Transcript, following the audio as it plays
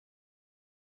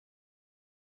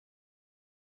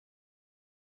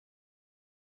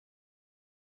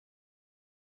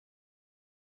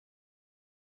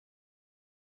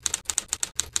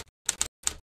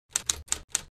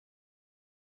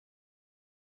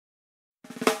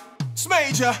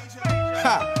Major.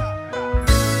 Ha.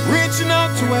 Reaching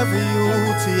out to every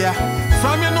youth, yeah.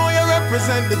 From you know you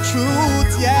represent the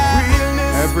truth, yeah.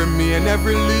 Realness. Every man,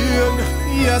 every lane,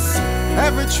 yes.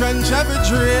 Every trench, every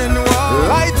drain, wow.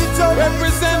 Light it up,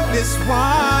 represent this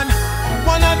one.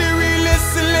 One of the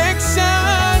realest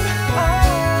selection.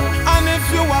 And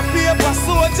if you a paper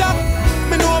soldier,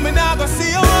 me know me not gonna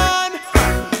see you one.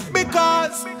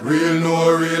 Because real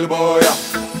no real boy,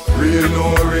 real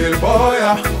no real boy.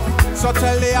 So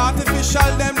tell the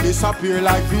artificial them disappear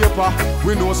like vapor.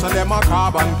 We know so them a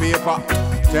carbon paper.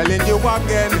 Telling you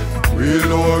again, real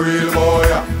no real boy,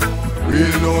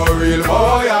 real no real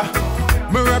boy.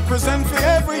 Me represent for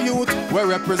every youth, we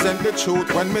represent the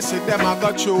truth. When me see them I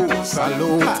got you,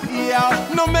 salute. Yeah,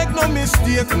 no make no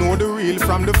mistake, know the real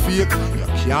from the fake. You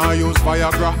can't use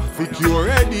Viagra for cure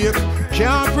headache.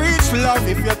 Can't preach love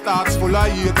if your thoughts full of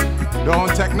hate.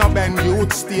 Don't take no bend,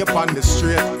 youth, stay up on the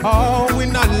straight. Oh, we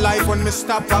not life when me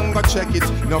stop and go check it.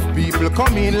 Enough people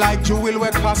come in like jewel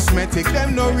with cosmetic.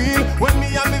 Them no real when me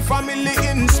and me family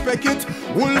inspect it.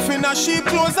 Wolf in a sheep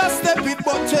clothes I step it,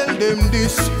 but tell them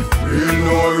this. Real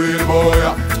no real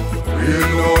boy, real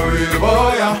no real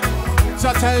boy.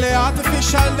 So tell the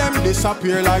artificial them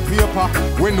disappear like vapor.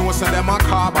 We know so them a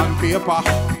carbon paper.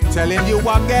 Telling you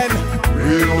again,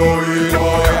 real no real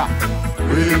boy.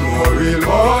 Real no real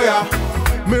boy.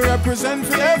 Me represent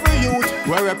for every youth,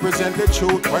 we represent the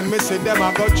truth. When me see them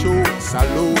I got you,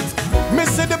 salute. Me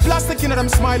see the plastic in them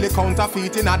smiley,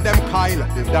 counterfeit in a them Kyle.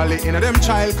 The dolly in a them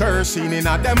child, cursing in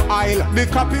a them aisle. The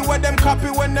copy when them copy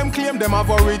when them claim them have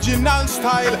original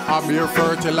style. A beer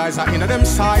fertilizer in a them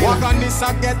soil. Wagon this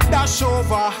I get dash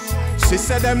over. She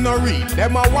said them no real,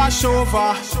 them a wash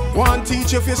over. One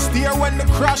teach if you steer when they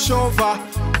crash over.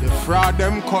 The fraud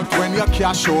them cut when you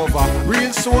cash over.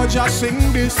 Real soldier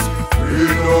sing this. Real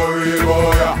no real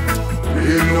boy,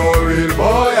 real no real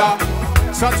boy.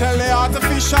 So tell the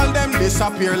artificial them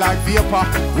disappear like vapor.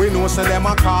 We know so them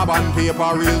a carbon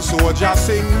paper. Real soldier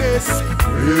sing this.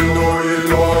 Real no real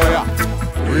boy,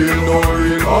 real no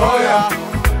real boy.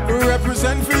 We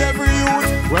represent for every youth,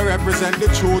 we represent the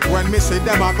truth. When me say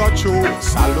them I got you,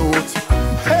 salute.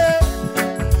 Hey,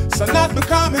 so not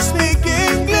because me speak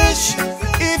English,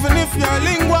 even if your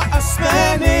lingua is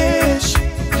Spanish,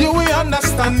 you will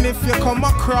understand if you come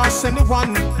across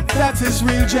anyone that is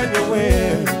real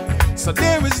genuine. So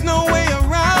there is no way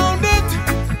around it.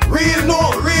 Real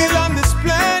no real on this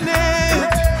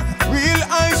planet. Real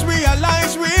eyes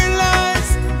realize,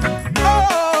 realize.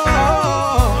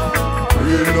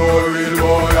 Real no real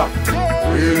boy,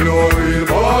 real no real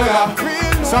boy.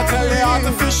 So tell the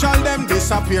artificial them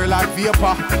disappear like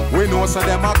vapor. We know so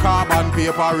them a carbon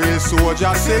paper. Real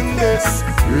soldier sing this.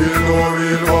 Real no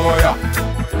real boy,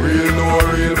 real no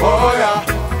real boy.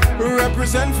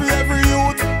 Represent for every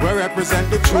youth, we represent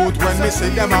the truth. When we see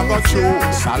them I got you,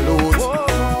 salute.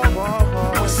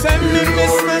 We're sending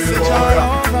this message all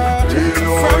over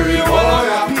from you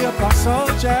all paper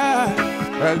soldier.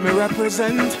 Help me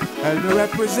represent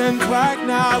right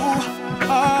now.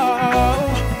 Oh,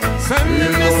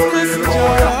 sending this message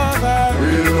all over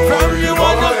from you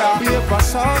all paper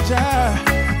soldier.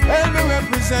 Help me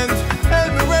represent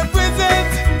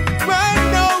right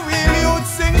now. Real youth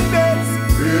sing this.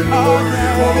 Oh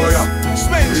yes,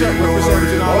 Major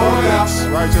representing all youths,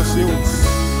 righteous youths,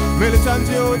 militant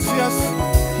youths, yes,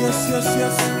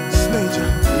 Major,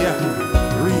 yeah.